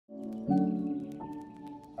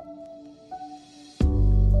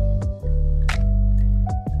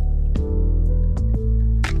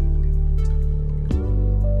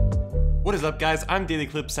What is up, guys? I'm Daily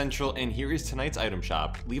Clip Central, and here is tonight's item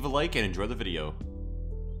shop. Leave a like and enjoy the video.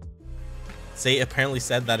 Say apparently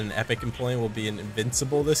said that an Epic employee will be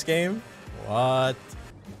invincible this game. What?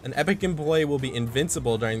 An Epic employee will be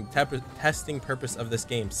invincible during the testing purpose of this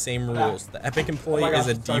game. Same rules. The Epic employee is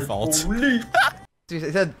a default.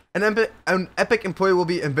 It said an Epic employee will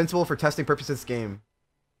be invincible for testing purposes this game.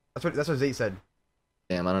 That's what Zate said.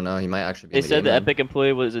 Damn, I don't know. He might actually be. They said the Epic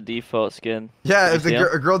employee was a default skin. Yeah, it's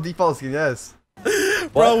a girl default skin. Yes.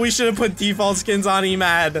 Bro, we should have put default skins on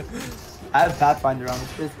Emad. I have Pathfinder on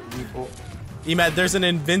this default. Emad, there's an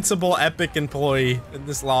invincible Epic employee in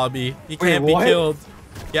this lobby. He can't be killed.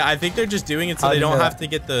 Yeah, I think they're just doing it so they don't have to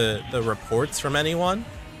get the reports from anyone,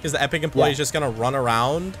 because the Epic employee is just gonna run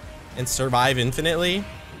around and survive infinitely.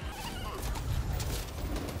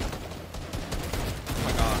 Oh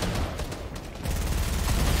my god.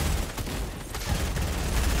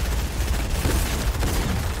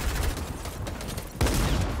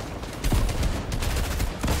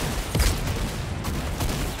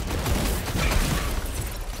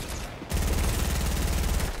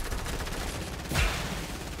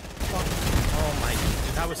 Oh my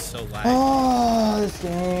dude, that was so lag. Oh, this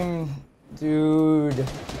game, dude.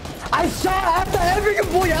 I shot at the Epic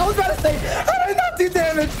employee. I was about to say, how did I not do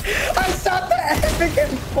damage? I shot the Epic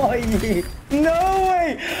employee. No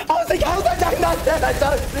way. I was like, how was I not dead? I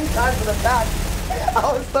shot it 3 times in the back.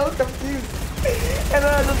 I was so confused. And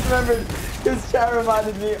then I just remembered his chat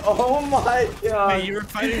reminded me. Oh my god. Wait, you were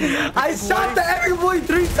fighting the Epic I shot the Epic employee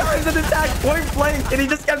 3 times in attack point blank, and he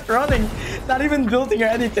just kept running, not even building or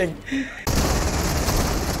anything.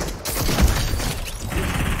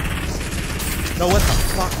 No, what the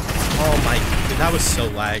fuck? Oh my, dude, that was so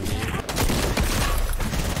laggy.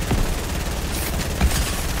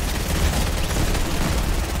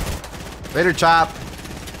 Later, Chop.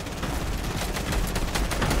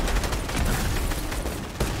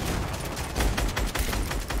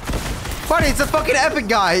 Buddy, it's a fucking Epic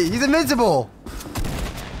guy. He's invincible.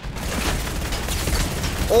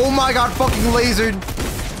 Oh my god, fucking lasered.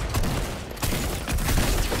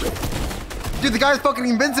 Dude, the guy's fucking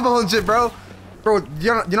invincible and shit, bro. Bro,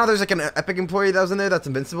 you know there's like an Epic employee that was in there that's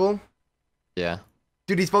invincible? Yeah.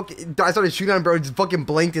 Dude, he's fucking, I started shooting at him, bro, just fucking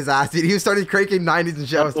blinked his ass, dude. He started cranking 90s and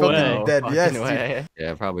shit. I was fucking dead. Yes, dude.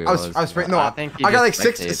 Yeah, probably I was spraying. No, I got like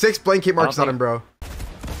six blank hit marks on him, bro.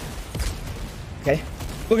 Okay,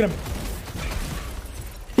 look at him.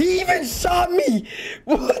 He even shot me.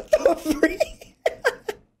 What the freak?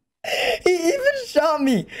 He even shot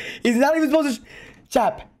me. He's not even supposed to.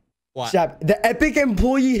 Chap. What? Chap. The Epic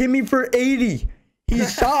employee hit me for 80. He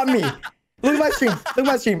shot me. Look at my stream. Look at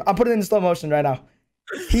my stream. I'm putting it in slow motion right now.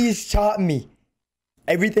 He shot me.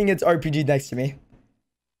 Everything is RPG next to me.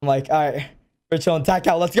 I'm like, all right, we're chilling. Tack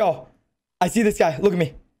out. Let's go. I see this guy. Look at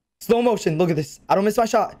me. Slow motion. Look at this. I don't miss my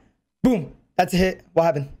shot. Boom. That's a hit. What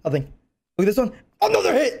happened? Nothing. Look at this one.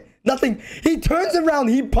 Another hit. Nothing. He turns around.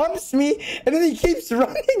 He pumps me, and then he keeps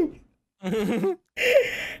running.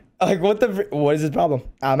 Like, what is his problem?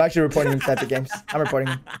 I'm actually reporting him to Epic Games. I'm reporting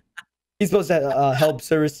him. He's supposed to help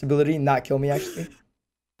server stability, not kill me, actually.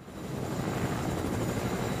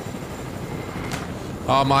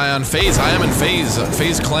 Am I on phase? I am in phase.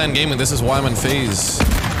 Phase Clan Gaming. This is why I'm in phase.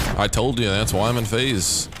 I told you that's why I'm in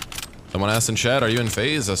phase. Someone asked in chat, are you in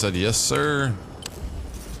phase? I said, yes, sir.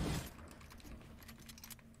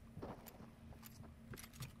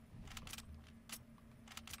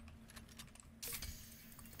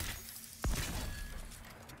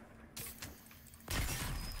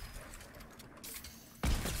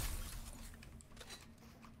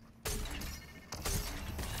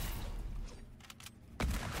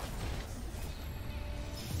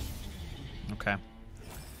 Okay.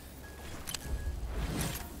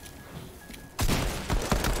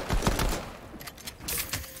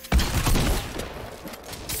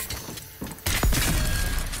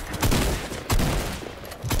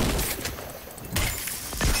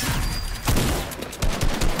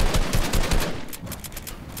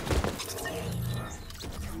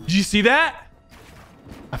 Did you see that?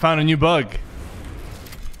 I found a new bug.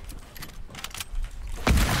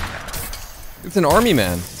 It's an army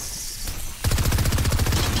man.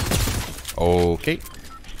 Okay.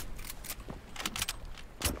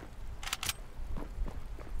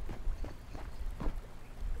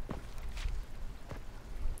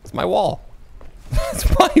 It's my wall. It's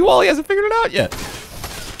my wall. He hasn't figured it out yet.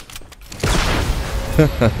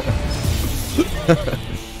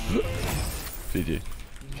 GG.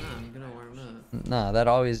 I'm gonna warm up. Nah, that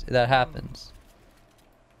happens.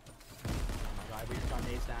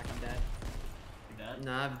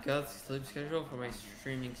 Nah, I've got sleep schedule for my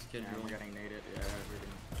streaming schedule. I'm getting nated. Yeah,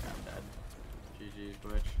 I'm dead. GG's,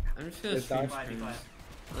 butch. I'm just gonna Good stream dodge. streams.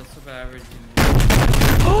 Let's look at average.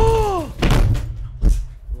 Oh!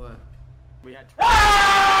 What? We had.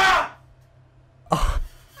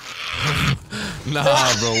 Nah,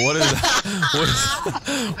 bro. What is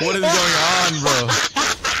going on, bro?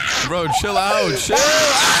 Bro, chill out. Chill.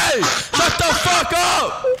 Hey! Shut the fuck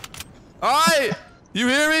up! Alright? You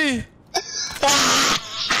hear me?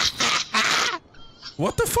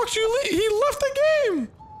 What the fuck you leave? He left the game!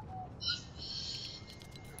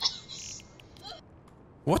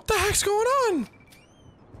 What the heck's going on?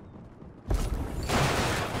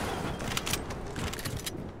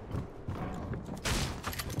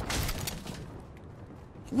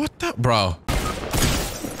 What the? Bro.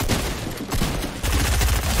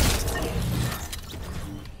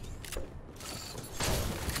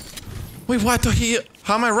 Wait, what the he?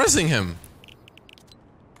 How am I resing him?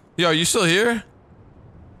 Yo, are you still here?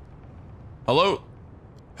 Hello?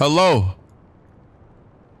 Hello?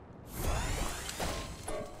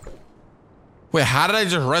 Wait, how did I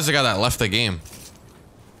just res the guy that left the game?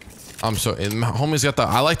 I'm so... Homie's got the...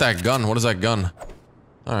 I like that gun. What is that gun?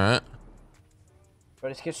 Alright. But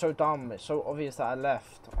this kid's so dumb. It's so obvious that I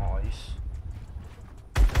left. Oh, he's...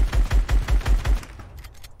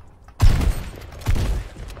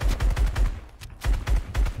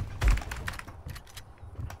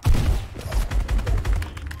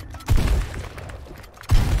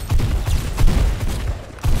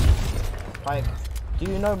 Like,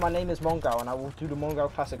 do you know my name is Mongo and I will do the Mongo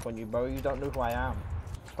Classic on you, bro? You don't know who I am.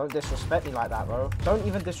 Don't disrespect me like that, bro. Don't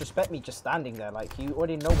even disrespect me just standing there. Like, you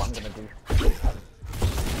already know what I'm gonna do.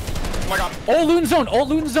 Oh my god. All loon zone, all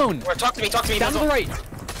loon zone. Wait, talk to me, Down to the right.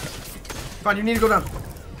 Fine, you need to go down.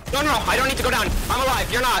 No, I don't need to go down. I'm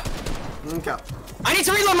alive, you're not. Okay. I need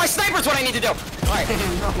to reload my sniper's what I need to do. Alright.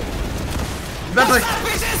 That's like...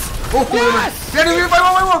 Oh, yes! Get him, wait.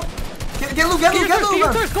 Get Luke. Get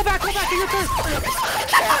your thirst, go back, get your thirst.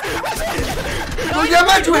 Oh, you have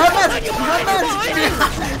match. You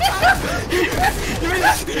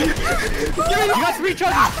got 3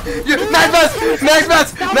 charges. Max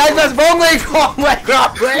best. Wrong way.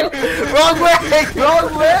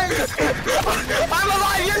 I'm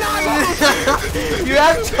alive, you're not. You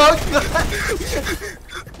have choked.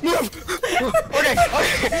 Move. Okay.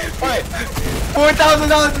 Alright.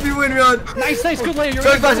 $4,000 to be win, Ron. Nice, good play. You're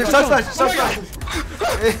Shut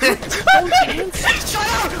Shut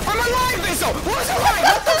up! I'm alive, Bissell! Who's alive?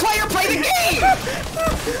 Let the player play the game!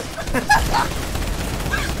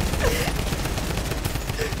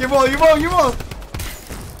 You roll.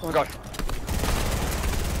 Oh my god.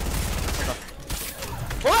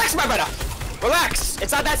 Relax, my brother! Relax!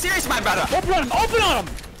 It's not that serious, my brother! Open on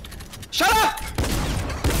him! Shut up!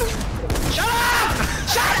 Shut up!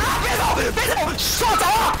 Bissell! Shut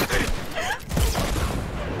up!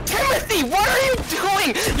 Timothy, what are you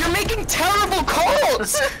doing? You're making terrible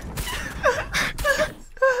calls!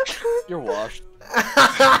 You're washed.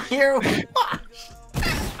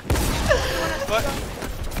 What?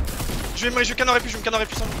 Je vais canard et puis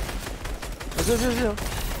ça. Vas-y.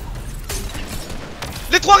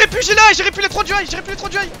 Les 3 répus, j'ai répu les 3 du high,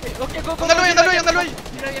 Ok, go. On a l'œil.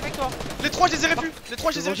 Il est avec toi. Les 3, je les ai répus.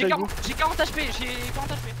 J'ai 40 HP,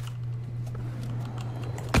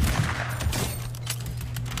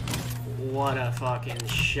 What a fucking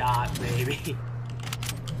shot, baby.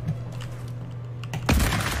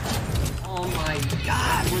 Oh my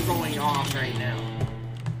god, we're going off right now.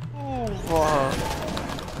 Oh, fuck.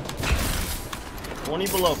 20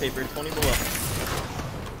 below, paper, 20 below.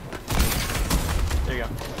 There you go.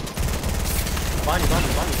 Behind you.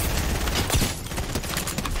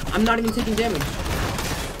 I'm not even taking damage.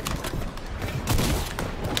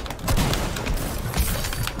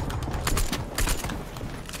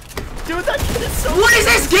 Dude, that kid is so... What is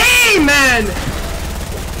this game, man?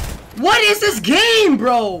 What is this game,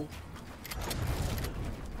 bro?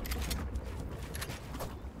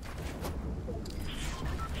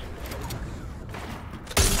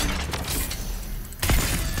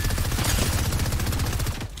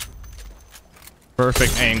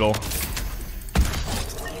 Perfect angle.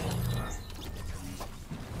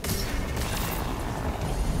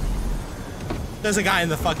 There's a guy in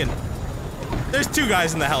the fucking... There's 2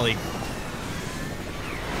 guys in the heli.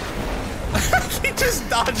 He just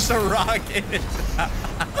dodged a rocket.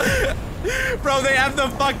 Bro, they have the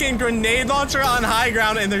fucking grenade launcher on high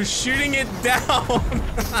ground and they're shooting it down.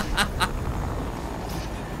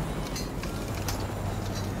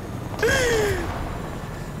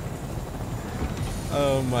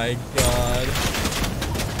 Oh my god.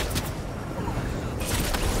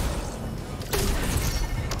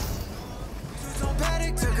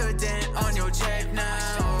 Took a dent on your jet.